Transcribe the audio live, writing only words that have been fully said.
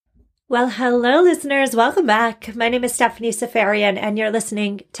Well, hello, listeners. Welcome back. My name is Stephanie Safarian, and you're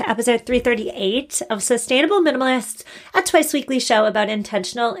listening to episode 338 of Sustainable Minimalist, a twice-weekly show about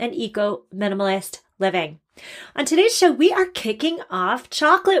intentional and eco-minimalist living. On today's show, we are kicking off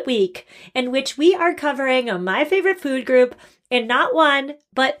Chocolate Week, in which we are covering my favorite food group in not one,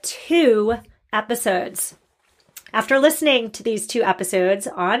 but two episodes. After listening to these two episodes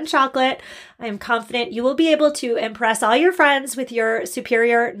on chocolate, I am confident you will be able to impress all your friends with your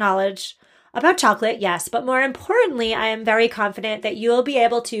superior knowledge about chocolate, yes, but more importantly, I am very confident that you will be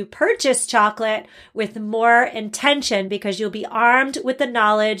able to purchase chocolate with more intention because you'll be armed with the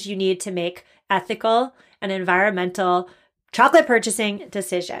knowledge you need to make ethical and environmental chocolate purchasing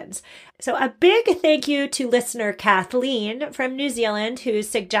decisions. So a big thank you to listener Kathleen from New Zealand who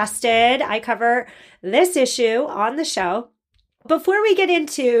suggested I cover this issue on the show. Before we get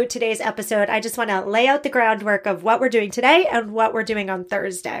into today's episode, I just want to lay out the groundwork of what we're doing today and what we're doing on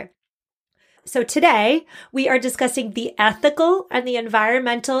Thursday. So today we are discussing the ethical and the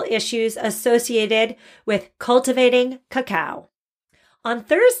environmental issues associated with cultivating cacao. On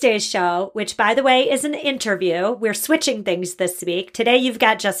Thursday's show, which by the way is an interview, we're switching things this week. Today you've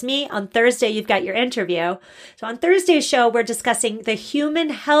got just me. On Thursday, you've got your interview. So on Thursday's show, we're discussing the human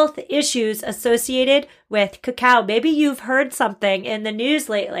health issues associated with cacao. Maybe you've heard something in the news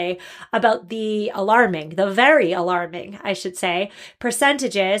lately about the very alarming, I should say,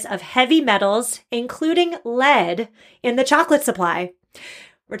 percentages of heavy metals, including lead, in the chocolate supply.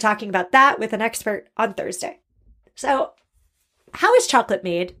 We're talking about that with an expert on Thursday. So, how is chocolate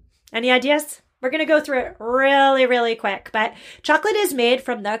made? Any ideas? We're going to go through it really, really quick, but chocolate is made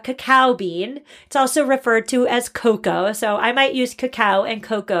from the cacao bean. It's also referred to as cocoa, so I might use cacao and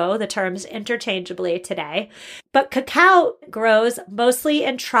cocoa, the terms interchangeably today. But cacao grows mostly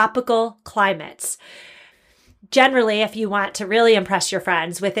in tropical climates. Generally, if you want to really impress your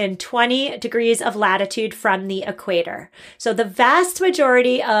friends, within 20 degrees of latitude from the equator. So the vast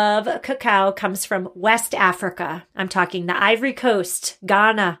majority of cacao comes from West Africa. I'm talking the Ivory Coast,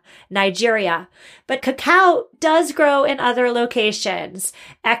 Ghana, Nigeria. But cacao does grow in other locations.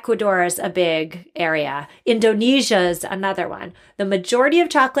 Ecuador is a big area. Indonesia is another one. The majority of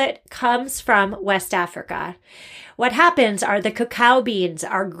chocolate comes from West Africa. What happens are the cacao beans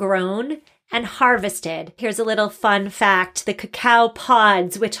are grown and harvested. Here's a little fun fact. The cacao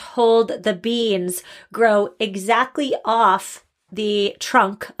pods, which hold the beans, grow exactly off the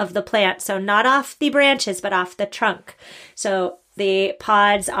trunk of the plant. So not off the branches, but off the trunk. So the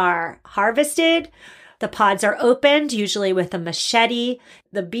pods are harvested. The pods are opened, usually with a machete.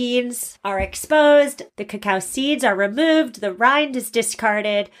 The beans are exposed. The cacao seeds are removed. The rind is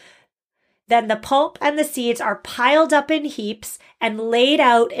discarded. Then the pulp and the seeds are piled up in heaps and laid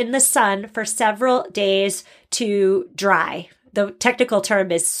out in the sun for several days to dry. The technical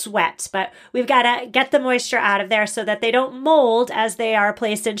term is sweat, but we've got to get the moisture out of there so that they don't mold as they are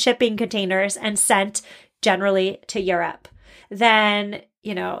placed in shipping containers and sent generally to Europe. Then,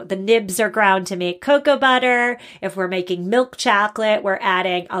 the nibs are ground to make cocoa butter. If we're making milk chocolate, we're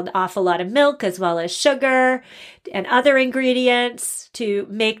adding an awful lot of milk as well as sugar and other ingredients to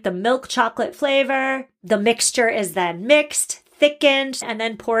make the milk chocolate flavor. The mixture is then mixed, thickened, and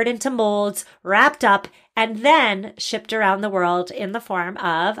then poured into molds, wrapped up, and then shipped around the world in the form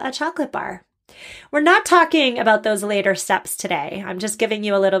of a chocolate bar. We're not talking about those later steps today. I'm just giving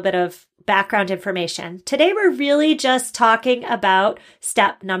you a little bit of background information. Today, we're really just talking about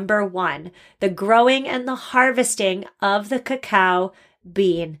step number 1, the growing and the harvesting of the cacao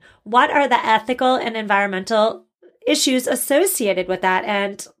bean. What are the ethical and environmental issues associated with that?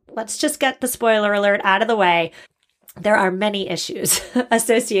 And let's just get the spoiler alert out of the way. There are many issues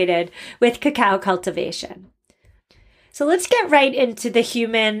associated with cacao cultivation. So let's get right into the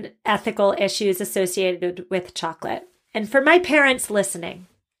human ethical issues associated with chocolate. And for my parents listening,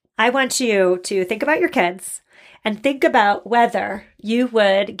 I want you to think about your kids and think about whether you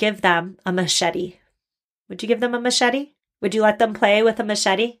would give them a machete. Would you give them a machete? Would you let them play with a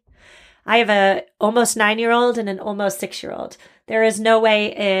machete? I have an almost 9-year-old and an almost 6-year-old. There is no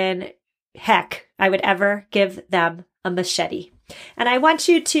way in heck I would ever give them a machete. And I want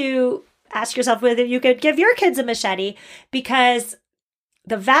you to ask yourself whether you could give your kids a machete, because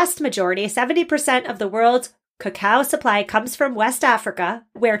the vast majority, 70% of the world's cacao supply comes from West Africa,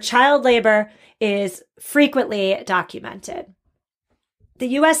 where child labor is frequently documented. The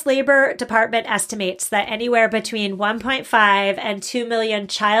U.S. Labor Department estimates that anywhere between 1.5 and 2 million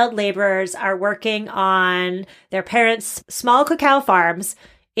child laborers are working on their parents' small cacao farms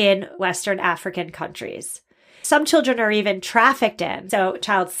in Western African countries. Some children are even trafficked in, so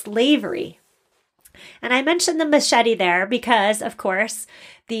child slavery. And I mentioned the machete there because, of course,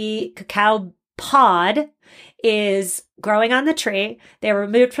 the cacao pod is growing on the tree. They're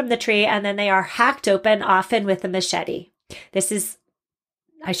removed from the tree and then they are hacked open, often with a machete. This is,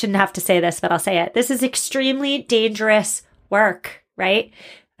 I shouldn't have to say this, but I'll say it. This is extremely dangerous work, right?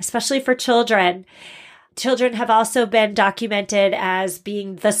 Especially for children. Children have also been documented as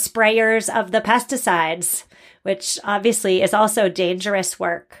being the sprayers of the pesticides, which obviously is also dangerous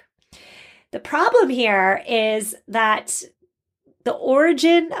work. The problem here is that the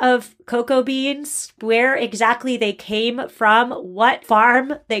origin of cocoa beans, where exactly they came from, what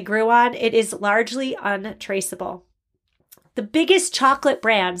farm they grew on, it is largely untraceable. The biggest chocolate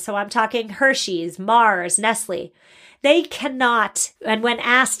brands, so I'm talking Hershey's, Mars, Nestle, they cannot, and when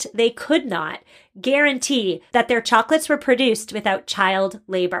asked, they could not guarantee that their chocolates were produced without child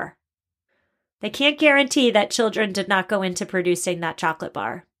labor. They can't guarantee that children did not go into producing that chocolate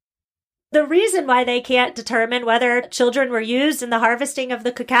bar. The reason why they can't determine whether children were used in the harvesting of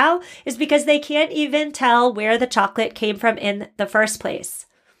the cacao is because they can't even tell where the chocolate came from in the first place.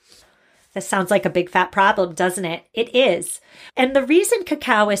 This sounds like a big fat problem, doesn't it? It is. And the reason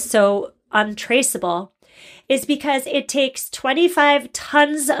cacao is so untraceable is because it takes 25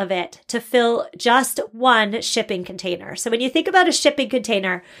 tons of it to fill just one shipping container. So when you think about a shipping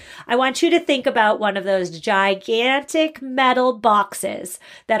container, I want you to think about one of those gigantic metal boxes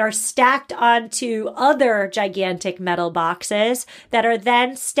that are stacked onto other gigantic metal boxes that are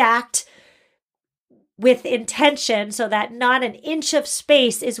then stacked with intention so that not an inch of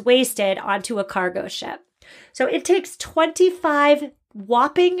space is wasted onto a cargo ship. So it takes 25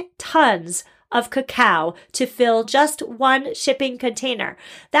 whopping tons of cacao to fill just one shipping container.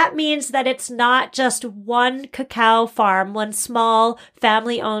 That means that it's not just one cacao farm, one small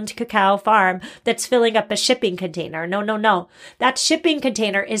family-owned cacao farm that's filling up a shipping container. No. That shipping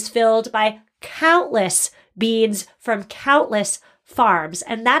container is filled by countless beans from countless farms.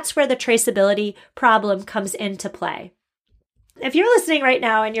 And that's where the traceability problem comes into play. If you're listening right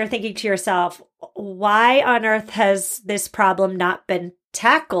now and you're thinking to yourself, why on earth has this problem not been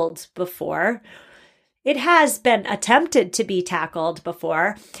tackled before? It has been attempted to be tackled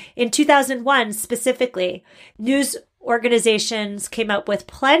before. In 2001, specifically, news organizations came up with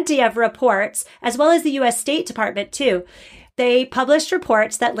plenty of reports, as well as the U.S. State Department, too. They published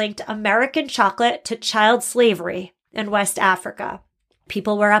reports that linked American chocolate to child slavery in West Africa.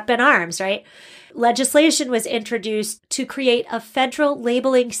 People were up in arms, right? Legislation was introduced to create a federal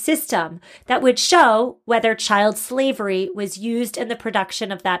labeling system that would show whether child slavery was used in the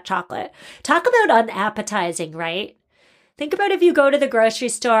production of that chocolate. Talk about unappetizing, right? Think about if you go to the grocery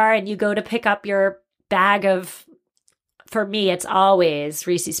store and you go to pick up your bag of, for me, it's always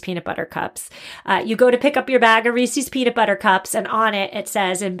Reese's Peanut Butter Cups. You go to pick up your bag of Reese's Peanut Butter Cups, and on it, it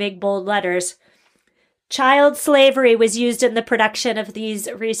says in big bold letters, child slavery was used in the production of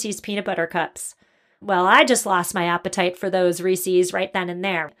these Reese's Peanut Butter Cups. Well, I just lost my appetite for those Reese's right then and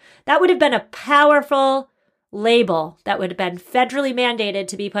there. That would have been a powerful label that would have been federally mandated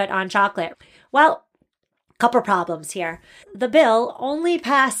to be put on chocolate. Well, a couple problems here. The bill only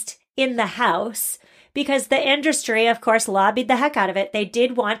passed in the House because the industry, of course, lobbied the heck out of it. They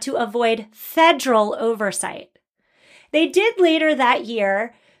did want to avoid federal oversight. They did later that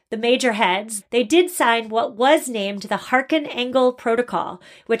year, the major heads, they did sign what was named the Harkin-Engel Protocol,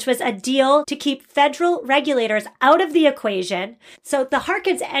 which was a deal to keep federal regulators out of the equation. So the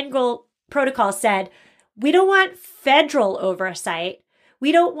Harkin-Engel Protocol said, we don't want federal oversight.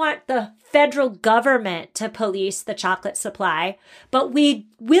 We don't want the federal government to police the chocolate supply, but we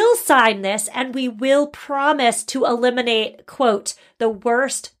will sign this and we will promise to eliminate, quote, the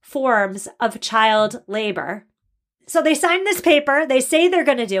worst forms of child labor. So they signed this paper, they say they're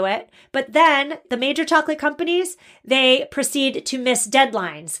going to do it, but then the major chocolate companies, they proceed to miss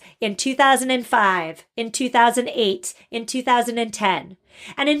deadlines in 2005, in 2008, in 2010.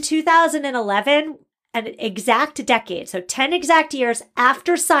 And in 2011, an exact decade, so 10 exact years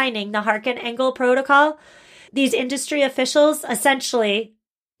after signing the Harkin-Engel Protocol, these industry officials essentially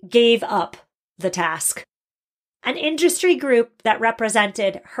gave up the task. An industry group that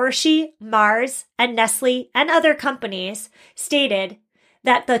represented Hershey, Mars, and Nestle and other companies stated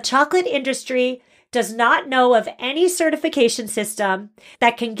that the chocolate industry does not know of any certification system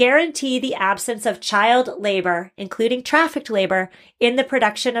that can guarantee the absence of child labor, including trafficked labor, in the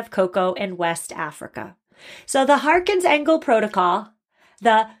production of cocoa in West Africa. So the Harkin-Engel Protocol,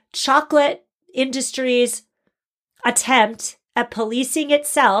 the chocolate industry's attempt at policing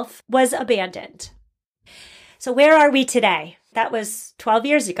itself, was abandoned. So where are we today? That was 12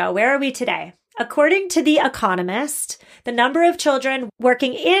 years ago. Where are we today? According to The Economist, the number of children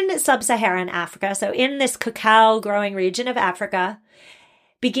working in sub-Saharan Africa, so in this cacao growing region of Africa,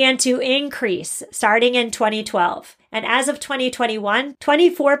 began to increase starting in 2012. And as of 2021,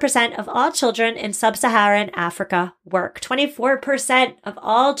 24% of all children in sub-Saharan Africa work. 24% of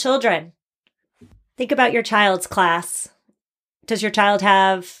all children. Think about your child's class. Does your child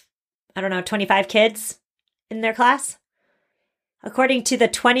have, 25 kids in their class? According to the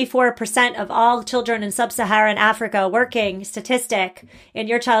 24% of all children in sub-Saharan Africa working statistic, in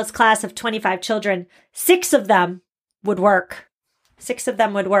your child's class of 25 children, 6 of them would work. 6 of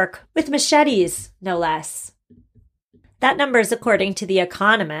them would work with machetes, no less. That number is according to The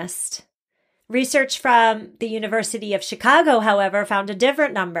Economist. Research from the University of Chicago, however, found a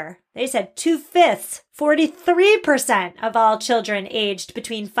different number. They said 2/5, 43% of all children aged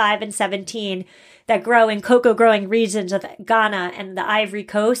between 5 and 17 that grow in cocoa growing regions of Ghana and the Ivory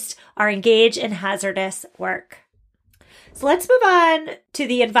Coast are engaged in hazardous work. So let's move on to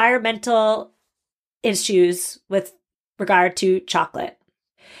the environmental issues with regard to chocolate.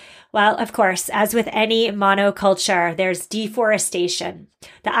 Well, of course, as with any monoculture, there's deforestation.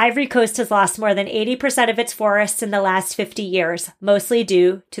 The Ivory Coast has lost more than 80% of its forests in the last 50 years, mostly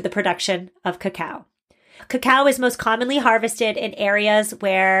due to the production of cacao. Cacao is most commonly harvested in areas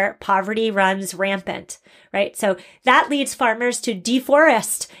where poverty runs rampant, right? So that leads farmers to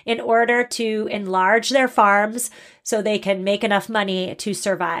deforest in order to enlarge their farms so they can make enough money to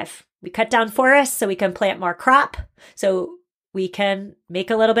survive. We cut down forests so we can plant more crop, so we can make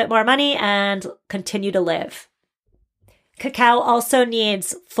a little bit more money and continue to live. Cacao also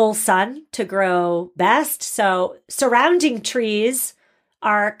needs full sun to grow best, so surrounding trees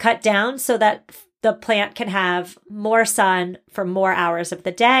are cut down so that the plant can have more sun for more hours of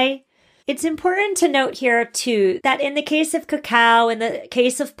the day. It's important to note here, too, that in the case of cacao, in the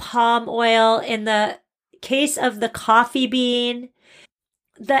case of palm oil, in the case of the coffee bean,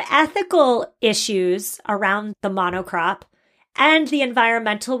 the ethical issues around the monocrop and the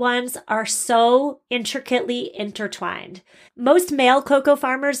environmental ones are so intricately intertwined. Most male cocoa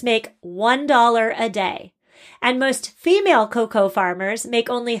farmers make $1 a day, and most female cocoa farmers make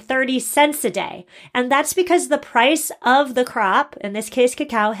only 30 cents a day. And that's because the price of the crop, in this case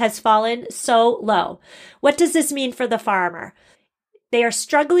cacao, has fallen so low. What does this mean for the farmer? They are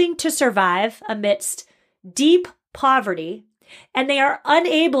struggling to survive amidst deep poverty, and they are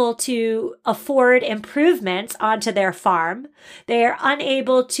unable to afford improvements onto their farm. They are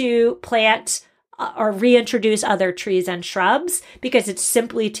unable to plant or reintroduce other trees and shrubs because it's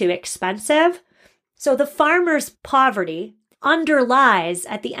simply too expensive. So the farmer's poverty underlies,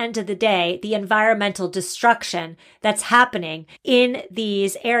 at the end of the day, the environmental destruction that's happening in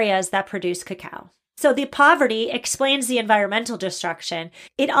these areas that produce cacao. So the poverty explains the environmental destruction.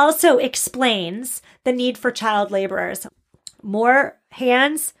 It also explains the need for child laborers. More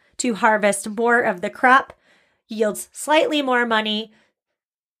hands to harvest more of the crop yields slightly more money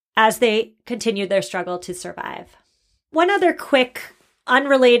as they continue their struggle to survive. One other quick,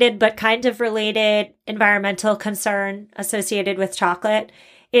 unrelated but kind of related environmental concern associated with chocolate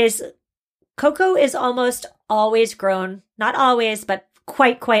is cocoa is almost always grown, not always, but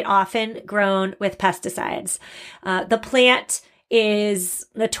quite often grown with pesticides. The plant is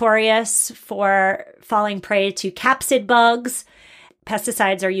notorious for falling prey to capsid bugs.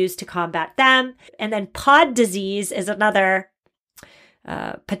 Pesticides are used to combat them. And then pod disease is another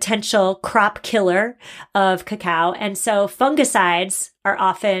potential crop killer of cacao. And so fungicides are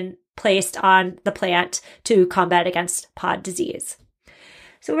often placed on the plant to combat against pod disease.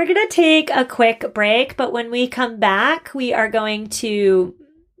 So we're going to take a quick break, but when we come back, we are going to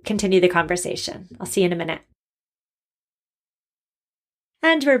continue the conversation. I'll see you in a minute.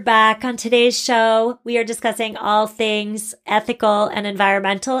 And we're back. On today's show, we are discussing all things ethical and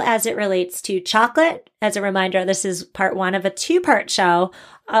environmental as it relates to chocolate. As a reminder, this is part 1 of a 2-part show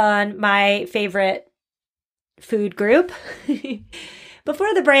on my favorite food group.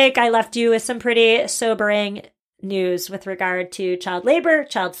 Before the break, I left you with some pretty sobering news with regard to child labor,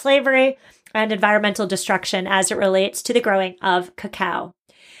 child slavery, and environmental destruction as it relates to the growing of cacao.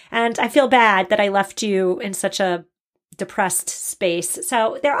 And I feel bad that I left you in such a depressed space.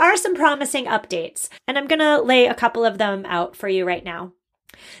 So there are some promising updates, and I'm going to lay a couple of them out for you right now.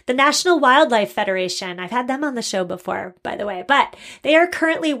 The National Wildlife Federation, I've had them on the show before, by the way, but they are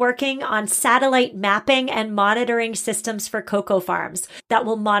currently working on satellite mapping and monitoring systems for cocoa farms that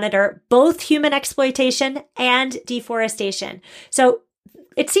will monitor both human exploitation and deforestation. So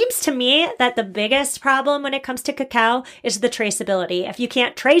it seems to me that the biggest problem when it comes to cacao is the traceability. If you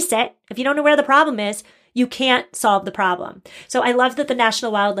can't trace it, if you don't know where the problem is, you can't solve the problem. So I love that the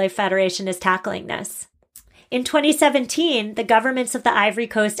National Wildlife Federation is tackling this. In 2017, the governments of the Ivory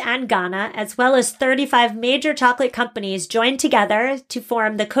Coast and Ghana, as well as 35 major chocolate companies, joined together to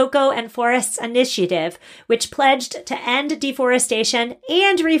form the Cocoa and Forests Initiative, which pledged to end deforestation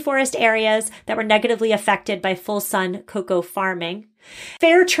and reforest areas that were negatively affected by full-sun cocoa farming.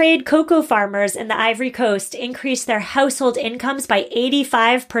 Fair trade cocoa farmers in the Ivory Coast increased their household incomes by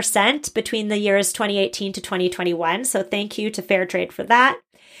 85% between the years 2018 to 2021. So thank you to Fair Trade for that.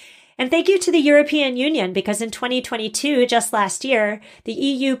 And thank you to the European Union, because in 2022, just last year, the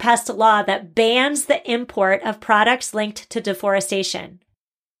EU passed a law that bans the import of products linked to deforestation.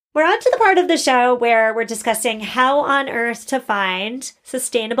 We're on to the part of the show where we're discussing how on earth to find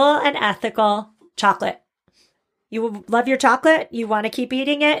sustainable and ethical chocolate. You love your chocolate? You want to keep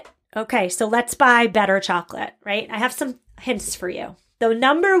eating it? Okay, so let's buy better chocolate, right? I have some hints for you. The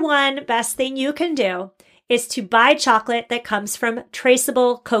number one best thing you can do is to buy chocolate that comes from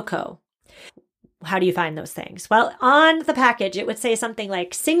traceable cocoa. How do you find those things? Well, on the package, it would say something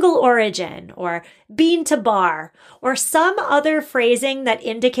like single origin or bean to bar or some other phrasing that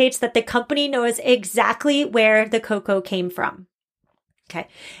indicates that the company knows exactly where the cocoa came from. Okay.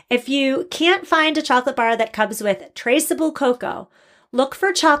 If you can't find a chocolate bar that comes with traceable cocoa, look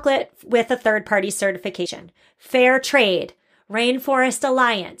for chocolate with a third-party certification. Fair Trade, Rainforest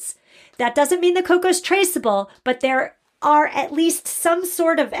Alliance. That doesn't mean the cocoa's traceable, but there are at least some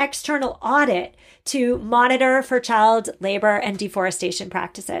sort of external audit to monitor for child labor and deforestation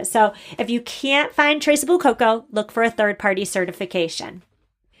practices. So if you can't find traceable cocoa, look for a third-party certification.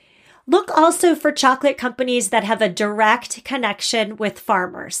 Look also for chocolate companies that have a direct connection with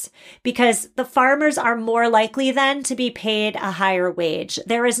farmers, because the farmers are more likely then to be paid a higher wage.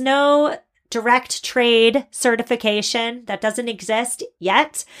 There is no direct trade certification that doesn't exist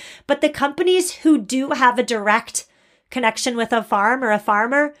yet, but the companies who do have a direct connection with a farm or a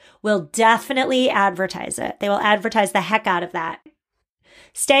farmer will definitely advertise it. They will advertise the heck out of that.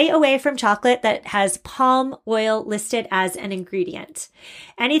 Stay away from chocolate that has palm oil listed as an ingredient.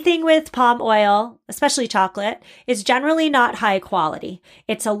 Anything with palm oil, especially chocolate, is generally not high quality.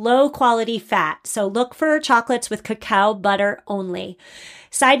 It's a low quality fat, so look for chocolates with cacao butter only.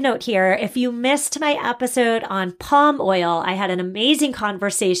 Side note here, if you missed my episode on palm oil, I had an amazing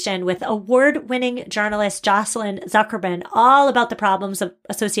conversation with award-winning journalist Jocelyn Zuckerman all about the problems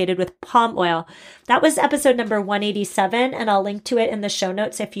associated with palm oil. That was episode number 187, and I'll link to it in the show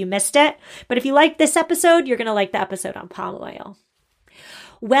notes if you missed it. But if you like this episode, you're going to like the episode on palm oil.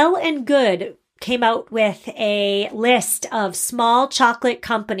 Well and Good came out with a list of small chocolate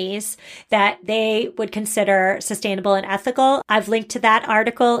companies that they would consider sustainable and ethical. I've linked to that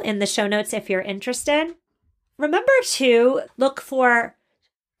article in the show notes if you're interested. Remember to look for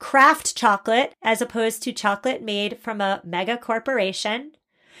craft chocolate as opposed to chocolate made from a mega corporation.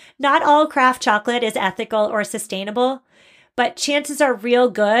 Not all craft chocolate is ethical or sustainable, but chances are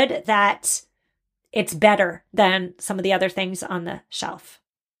real good that it's better than some of the other things on the shelf.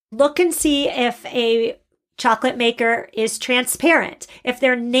 Look and see if a chocolate maker is transparent, if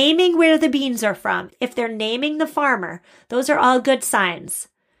they're naming where the beans are from, if they're naming the farmer. Those are all good signs.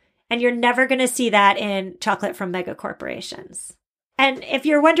 And you're never going to see that in chocolate from mega corporations. And if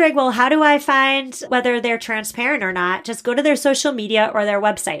you're wondering, well, how do I find whether they're transparent or not? Just go to their social media or their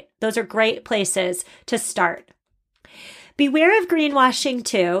website. Those are great places to start. Beware of greenwashing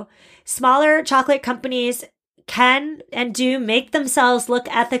too. Smaller chocolate companies can and do make themselves look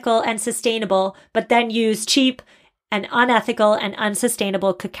ethical and sustainable, but then use cheap and unethical and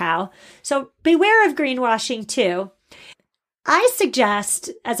unsustainable cacao. So beware of greenwashing too. I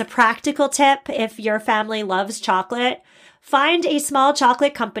suggest, as a practical tip, if your family loves chocolate, find a small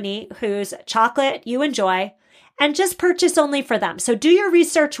chocolate company whose chocolate you enjoy and just purchase only for them. So do your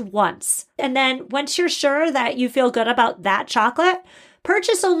research once. And then once you're sure that you feel good about that chocolate,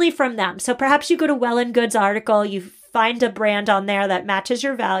 purchase only from them. So perhaps you go to Well and Good's article, you find a brand on there that matches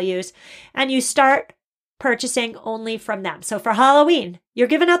your values, and you start purchasing only from them. So for Halloween, you're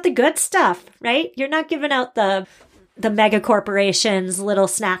giving out the good stuff, right? You're not giving out the mega corporations, little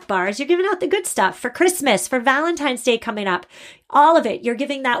snack bars. You're giving out the good stuff. For Christmas, for Valentine's Day coming up, all of it, you're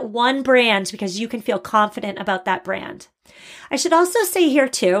giving that one brand because you can feel confident about that brand. I should also say here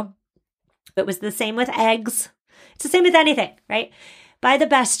too, it was the same with eggs. It's the same with anything, right? Buy the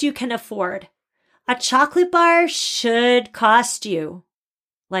best you can afford. A chocolate bar should cost you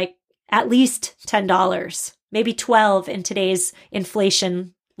like at least $10, maybe $12 in today's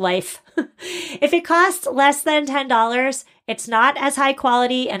inflation life. If it costs less than $10, it's not as high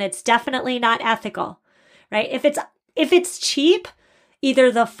quality and it's definitely not ethical, right? If it's cheap,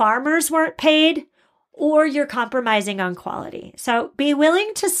 either the farmers weren't paid or you're compromising on quality. So be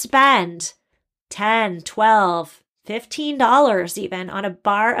willing to spend $10, $12, $15 even on a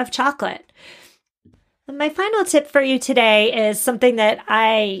bar of chocolate. And my final tip for you today is something that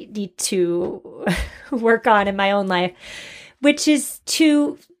I need to work on in my own life, which is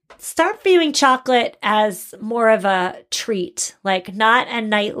to start viewing chocolate as more of a treat, like not a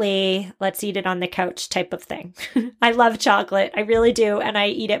nightly, let's eat it on the couch type of thing. I love chocolate. I really do. And I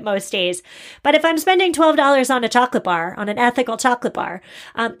eat it most days. But if I'm spending $12 on a chocolate bar, on an ethical chocolate bar,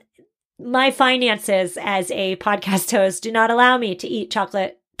 my finances as a podcast host do not allow me to eat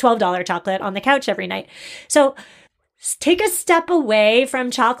 $12 chocolate on the couch every night. So take a step away from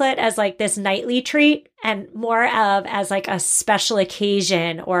chocolate as like this nightly treat and more of as like a special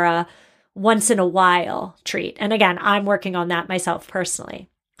occasion or a once in a while treat. And again, I'm working on that myself personally.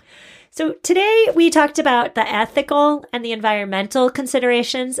 So today we talked about the ethical and the environmental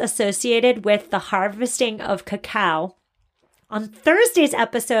considerations associated with the harvesting of cacao. On Thursday's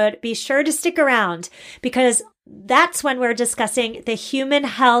episode, be sure to stick around because that's when we're discussing the human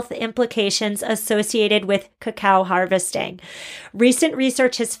health implications associated with cacao harvesting. Recent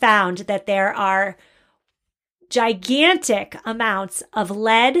research has found that there are gigantic amounts of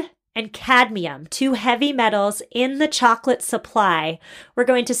lead and cadmium, two heavy metals, in the chocolate supply. We're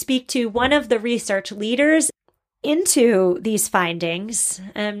going to speak to one of the research leaders into these findings.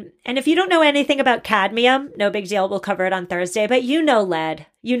 And if you don't know anything about cadmium, no big deal. We'll cover it on Thursday, but you know lead.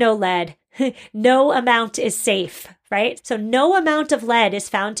 No amount is safe, right? So no amount of lead is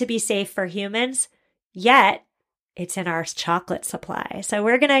found to be safe for humans, yet it's in our chocolate supply. So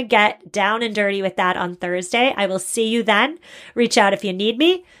we're going to get down and dirty with that on Thursday. I will see you then. Reach out if you need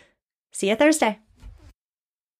me. See you Thursday.